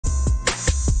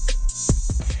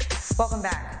Welcome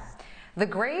back. The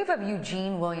grave of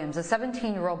Eugene Williams, a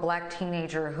 17-year-old black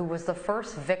teenager who was the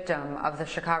first victim of the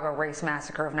Chicago Race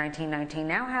Massacre of 1919,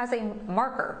 now has a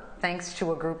marker thanks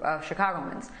to a group of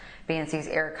Chicagoans. BNC's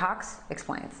Eric Cox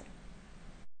explains.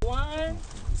 1,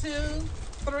 2,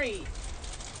 3.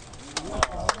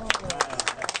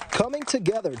 Coming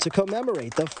together to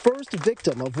commemorate the first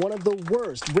victim of one of the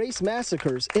worst race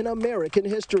massacres in American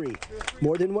history,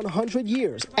 more than 100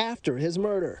 years after his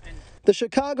murder. The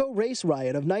Chicago Race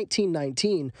Riot of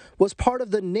 1919 was part of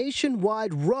the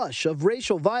nationwide rush of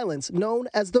racial violence known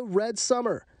as the Red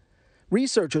Summer.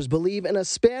 Researchers believe in a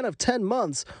span of 10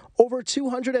 months, over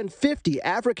 250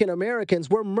 African Americans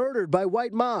were murdered by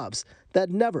white mobs that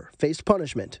never faced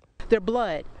punishment. Their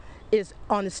blood is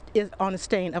on a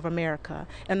stain of America,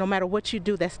 and no matter what you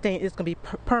do, that stain is going to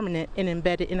be permanent and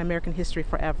embedded in American history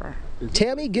forever.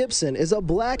 Tammy Gibson is a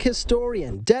black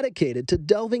historian dedicated to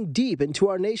delving deep into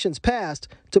our nation's past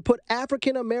to put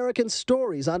African American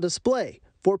stories on display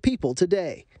for people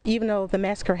today. Even though the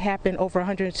massacre happened over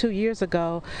 102 years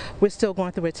ago, we're still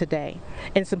going through it today.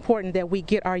 And it's important that we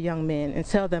get our young men and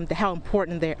tell them how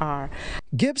important they are.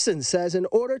 Gibson says in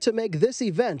order to make this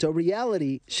event a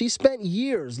reality, she spent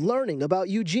years learning about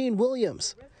Eugene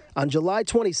Williams. On July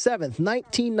 27,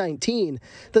 1919,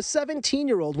 the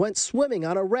 17-year-old went swimming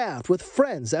on a raft with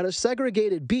friends at a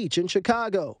segregated beach in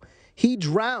Chicago. He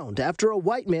drowned after a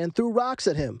white man threw rocks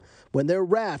at him when their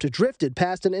raft drifted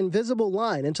past an invisible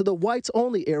line into the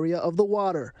whites-only area of the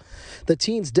water. The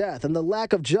teen's death and the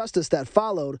lack of justice that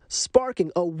followed,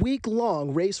 sparking a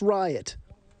week-long race riot.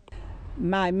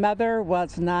 My mother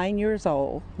was 9 years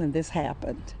old when this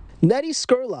happened. Nettie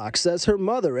Skurlock says her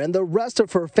mother and the rest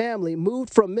of her family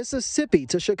moved from Mississippi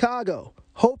to Chicago,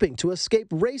 hoping to escape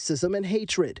racism and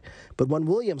hatred. But when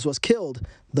Williams was killed,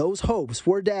 those hopes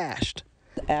were dashed.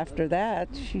 After that,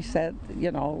 she said,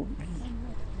 you know,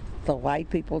 the white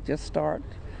people just start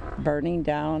burning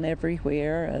down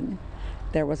everywhere, and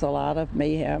there was a lot of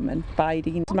mayhem and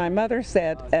fighting. My mother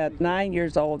said at 9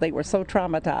 years old they were so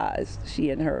traumatized, she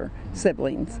and her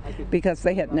siblings, because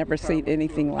they had never seen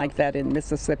anything like that in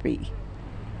Mississippi.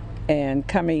 And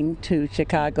coming to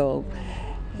Chicago,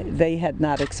 they had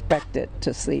not expected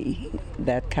to see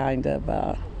that kind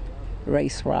of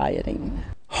race rioting.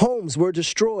 Homes were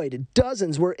destroyed,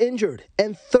 dozens were injured,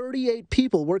 and 38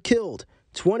 people were killed,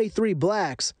 23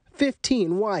 blacks,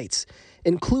 15 whites,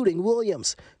 including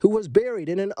Williams, who was buried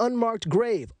in an unmarked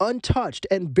grave, untouched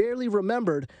and barely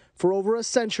remembered for over a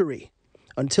century,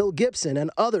 until Gibson and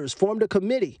others formed a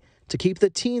committee to keep the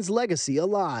teen's legacy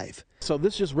alive. So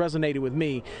this just resonated with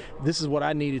me. This is what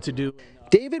I needed to do.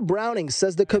 David Browning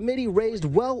says the committee raised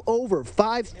well over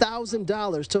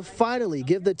 $5,000 to finally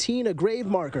give the teen a grave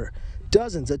marker.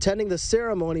 Dozens attending the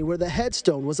ceremony where the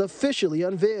headstone was officially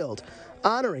unveiled,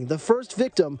 honoring the first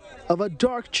victim of a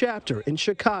dark chapter in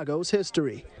Chicago's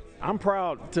history. I'm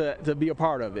proud to be a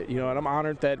part of it, you know, and I'm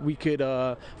honored that we could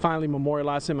finally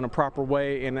memorialize him in a proper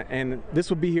way, and this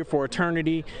will be here for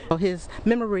eternity. His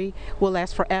memory will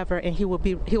last forever, and he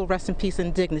will rest in peace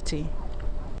and dignity.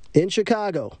 In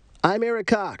Chicago, I'm Eric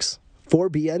Cox for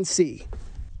BNC.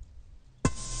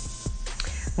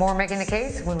 More Making the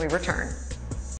Case when we return.